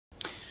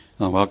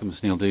Well, welcome,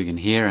 it's Neil Dugan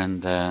here,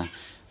 and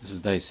this is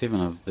day 7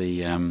 of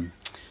the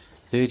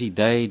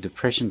 30-day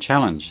depression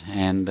challenge,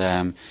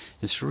 and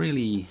it's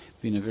really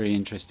been a very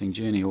interesting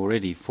journey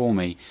already for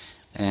me.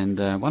 And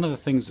one of the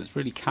things that's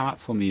really come up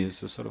for me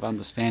is the sort of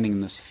understanding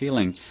and this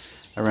feeling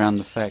around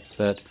the fact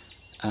that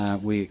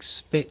we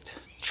expect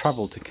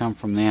trouble to come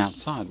from the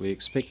outside. We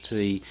expect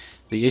the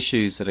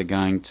issues that are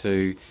going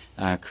to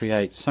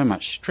create so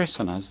much stress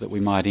in us that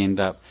we might end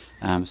up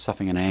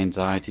suffering an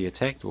anxiety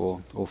attack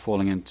or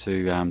falling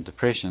into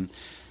depression.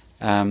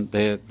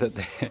 They're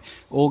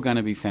all going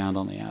to be found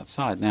on the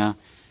outside. Now,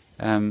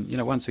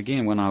 once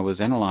again, when I was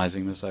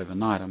analysing this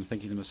overnight, I'm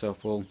thinking to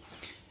myself, well,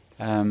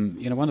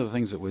 one of the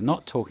things that we're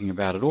not talking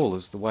about at all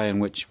is the way in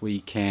which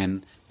we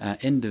can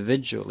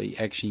individually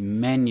actually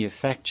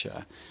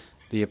manufacture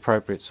the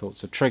appropriate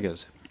sorts of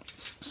triggers.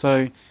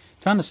 So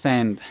to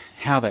understand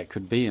how that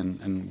could be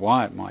and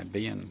why it might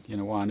be, and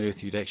why on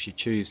earth you'd actually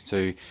choose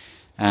to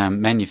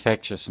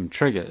manufacture some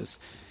triggers,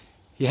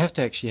 you have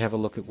to actually have a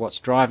look at what's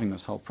driving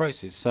this whole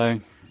process.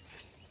 So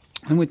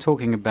when we're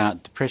talking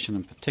about depression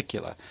in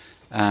particular,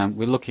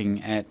 we're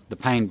looking at the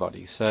pain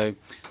body. So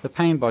the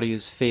pain body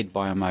is fed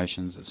by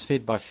emotions, it's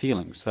fed by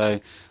feelings. So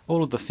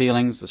all of the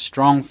feelings, the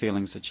strong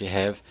feelings that you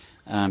have,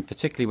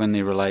 particularly when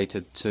they're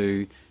related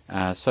to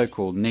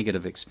so-called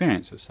negative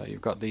experiences. So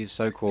you've got these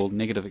so-called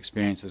negative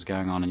experiences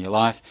going on in your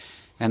life,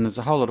 and there's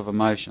a whole lot of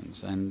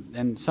emotions,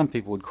 and some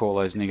people would call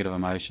those negative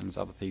emotions,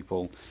 other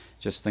people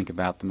just think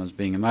about them as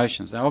being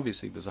emotions. Now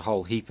obviously there's a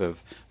whole heap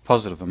of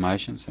positive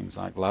emotions, things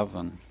like love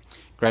and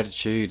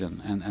gratitude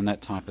and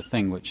that type of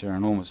thing, which are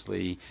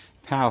enormously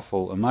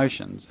powerful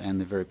emotions, and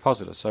they're very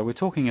positive. So we're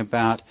talking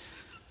about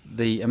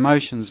the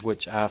emotions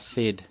which are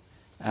fed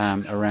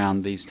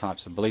around these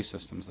types of belief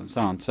systems and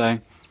so on. So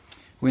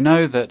we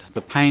know that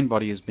the pain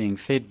body is being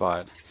fed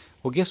by it.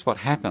 Well, guess what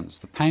happens?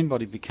 The pain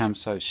body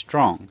becomes so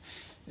strong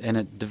and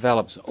it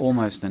develops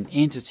almost an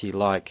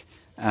entity-like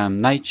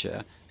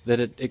nature that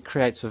it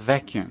creates a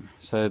vacuum.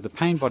 So the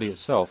pain body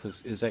itself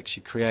is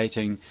actually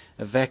creating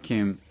a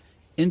vacuum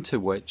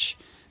into which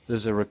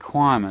there's a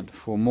requirement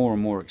for more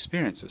and more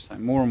experiences, so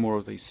more and more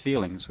of these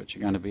feelings which are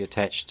going to be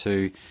attached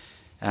to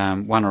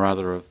one or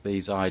other of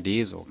these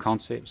ideas or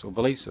concepts or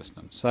belief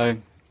systems. So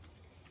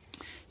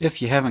if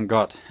you haven't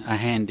got a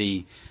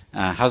handy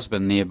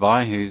husband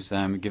nearby who's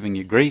giving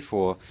you grief,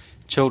 or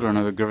children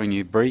who are giving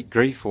you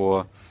grief,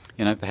 or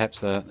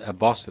perhaps a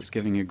boss that's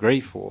giving you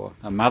grief, or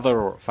a mother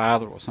or a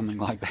father or something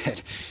like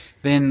that,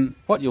 then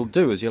what you'll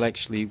do is you'll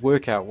actually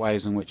work out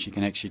ways in which you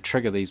can actually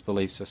trigger these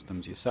belief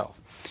systems yourself.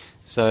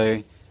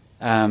 So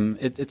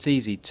it's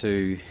easy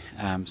to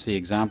see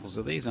examples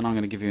of these, and I'm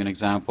going to give you an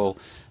example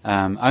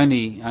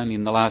only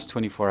in the last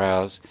 24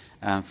 hours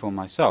for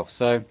myself.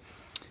 So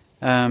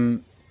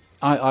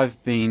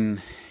I've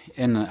been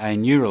in a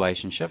new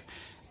relationship,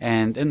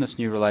 and in this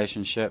new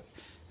relationship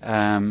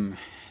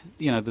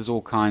there's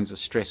all kinds of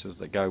stresses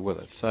that go with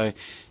it. So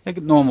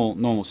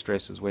normal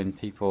stresses when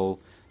people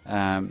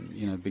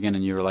begin a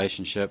new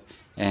relationship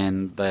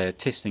and they're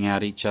testing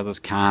out each other's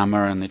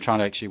karma, and they're trying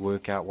to actually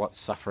work out what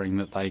suffering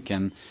that they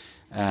can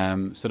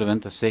sort of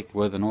intersect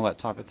with and all that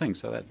type of thing.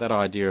 So that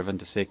idea of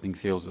intersecting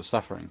fields of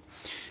suffering.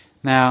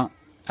 Now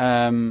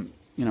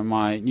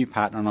my new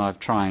partner and I are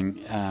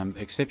trying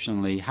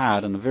exceptionally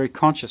hard in a very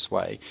conscious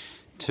way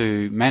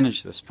to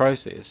manage this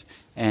process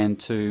and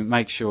to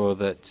make sure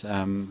that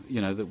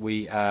that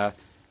we are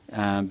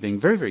being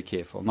very, very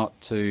careful not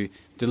to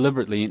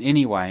deliberately in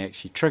any way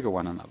actually trigger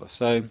one another.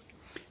 So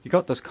you've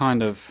got this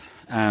kind of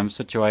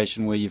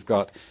situation where you've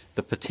got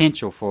the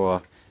potential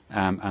for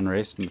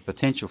unrest and the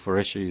potential for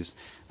issues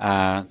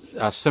are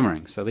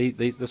simmering. So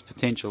this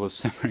potential is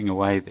simmering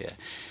away there.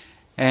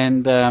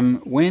 And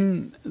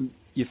when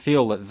you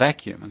feel that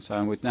vacuum, and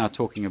so we're now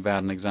talking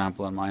about an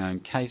example in my own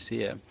case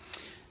here,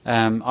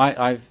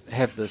 I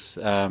have this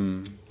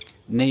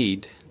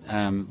need,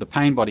 the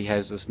pain body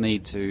has this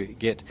need to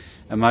get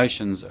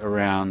emotions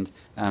around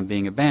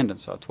being abandoned.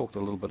 So I talked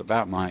a little bit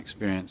about my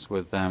experience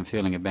with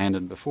feeling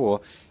abandoned before,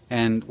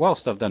 and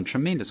whilst I've done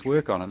tremendous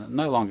work on it, it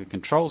no longer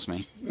controls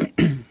me.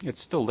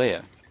 It's still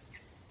there.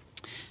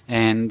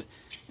 And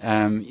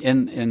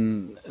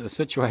in the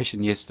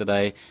situation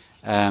yesterday,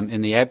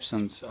 in the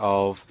absence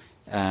of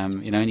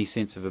any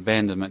sense of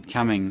abandonment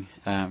coming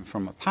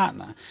from a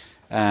partner,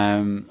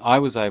 I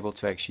was able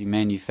to actually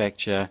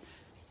manufacture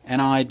an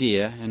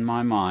idea in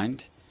my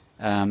mind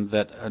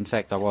that in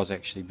fact I was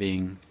actually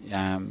being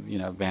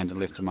abandoned,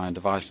 left to my own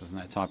devices and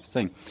that type of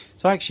thing.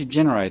 So I actually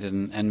generated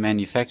and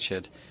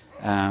manufactured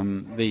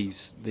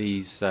this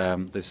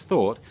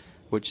thought,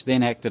 which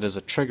then acted as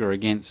a trigger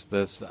against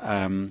this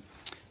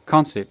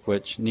concept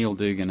which Neil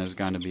Dugan is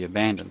going to be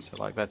abandoned.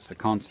 So that's the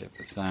concept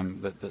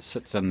that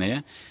sits in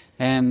there,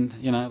 and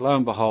lo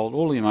and behold,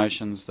 all the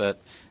emotions that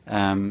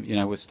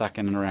were stuck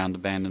in and around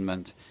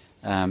abandonment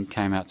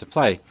came out to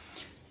play.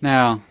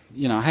 Now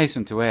I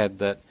hasten to add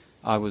that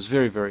I was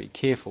very, very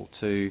careful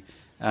to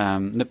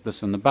nip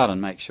this in the bud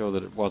and make sure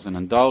that it wasn't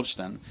indulged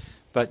in,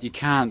 but you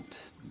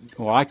can't,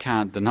 or I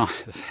can't deny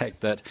the fact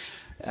that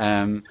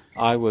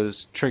I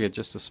was triggered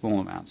just a small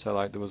amount. So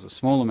like there was a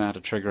small amount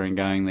of triggering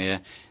going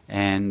there,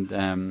 and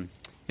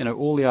you know,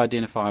 all the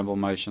identifiable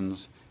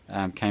emotions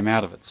came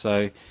out of it.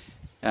 So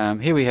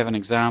here we have an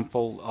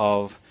example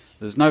of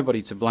there's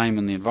nobody to blame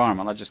in the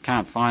environment. I just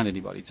can't find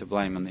anybody to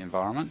blame in the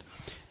environment.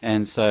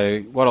 And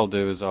so what I'll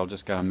do is I'll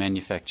just go and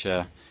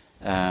manufacture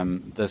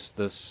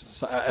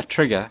a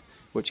trigger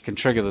which can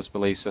trigger this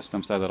belief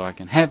system so that I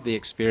can have the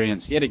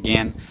experience yet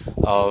again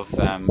of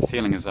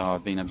feeling as though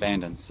I've been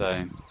abandoned.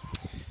 So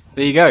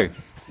there you go.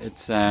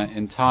 It's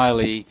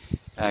entirely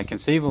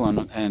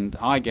conceivable, and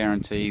I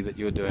guarantee that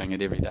you're doing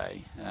it every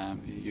day.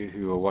 You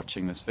who are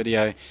watching this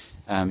video,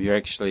 you're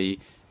actually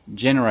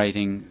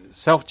generating,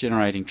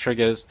 self-generating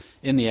triggers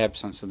in the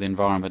absence of the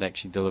environment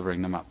actually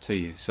delivering them up to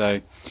you.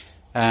 So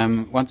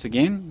once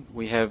again,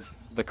 we have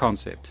the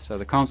concept. So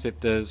the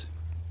concept is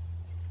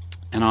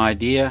an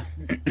idea,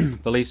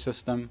 belief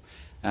system,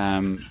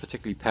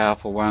 particularly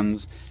powerful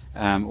ones,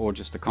 or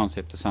just a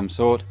concept of some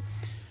sort.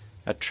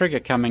 A trigger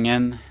coming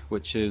in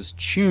which is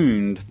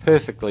tuned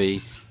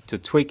perfectly to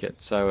tweak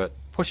it, so it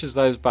pushes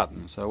those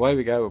buttons. So away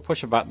we go, we'll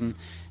push a button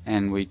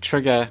and we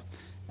trigger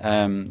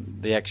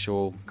the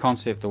actual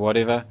concept or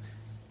whatever.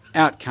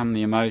 Out come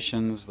the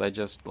emotions. They're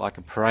just like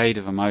a parade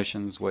of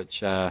emotions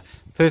which are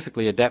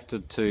perfectly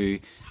adapted to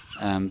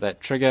that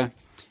trigger,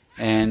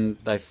 and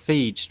they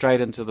feed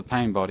straight into the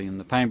pain body, and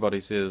the pain body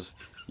says,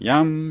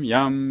 yum,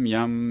 yum,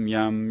 yum,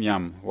 yum,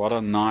 yum, what a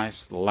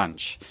nice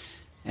lunch.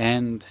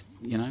 And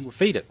you know, we'll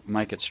feed it,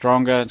 make it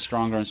stronger and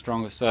stronger and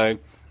stronger, so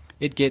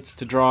it gets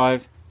to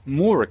drive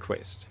more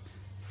requests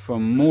for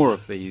more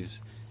of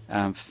these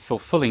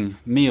fulfilling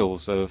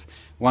meals of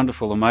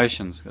wonderful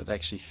emotions that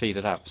actually feed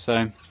it up.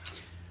 So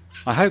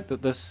I hope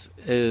that this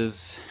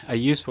is a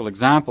useful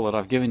example that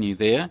I've given you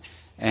there,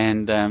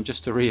 and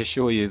just to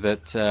reassure you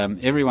that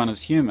everyone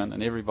is human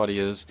and everybody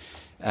is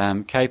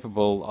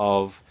capable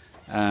of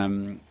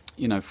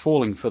you know,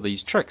 falling for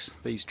these tricks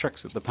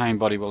that the pain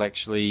body will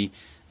actually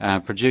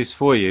produce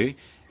for you.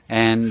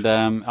 And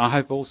I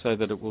hope also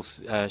that it will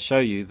show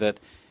you that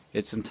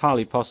it's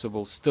entirely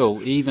possible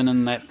still, even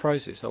in that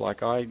process. So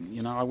like I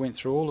went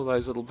through all of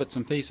those little bits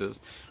and pieces,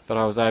 but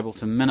I was able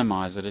to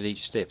minimize it at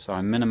each step. So I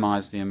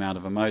minimized the amount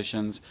of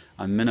emotions,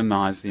 I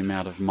minimized the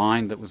amount of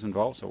mind that was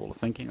involved, so all the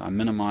thinking, I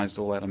minimized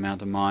all that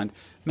amount of mind,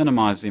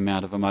 minimized the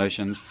amount of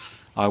emotions.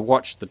 I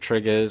watched the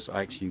triggers,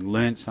 I actually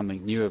learned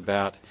something new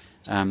about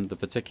the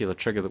particular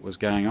trigger that was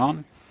going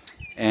on,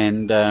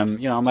 and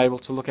you know, I'm able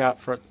to look out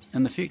for it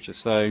in the future.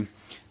 So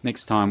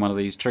next time one of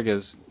these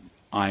triggers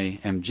I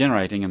am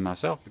generating in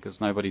myself,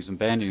 because nobody's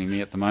abandoning me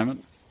at the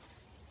moment,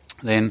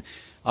 then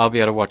I'll be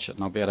able to watch it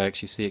and I'll be able to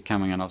actually see it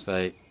coming, and I'll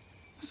say,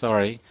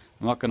 sorry,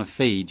 I'm not going to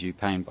feed you,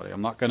 pain body,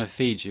 I'm not going to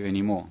feed you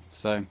anymore.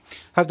 So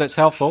hope that's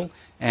helpful,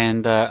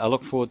 and I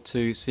look forward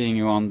to seeing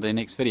you on the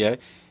next video.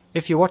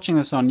 If you're watching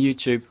this on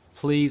YouTube,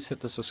 please hit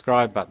the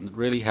subscribe button, it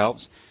really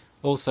helps.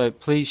 Also,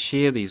 please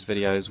share these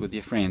videos with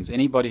your friends.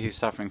 Anybody who's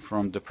suffering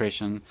from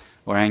depression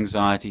or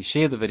anxiety,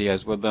 share the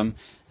videos with them.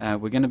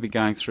 We're going to be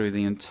going through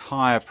the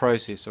entire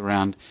process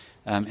around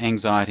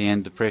anxiety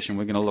and depression.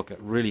 We're going to look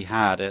at really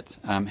hard at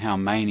how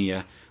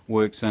mania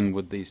works in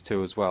with these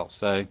two as well.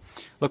 So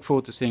look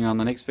forward to seeing you on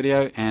the next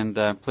video,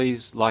 and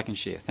please like and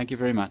share. Thank you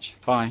very much.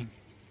 Bye.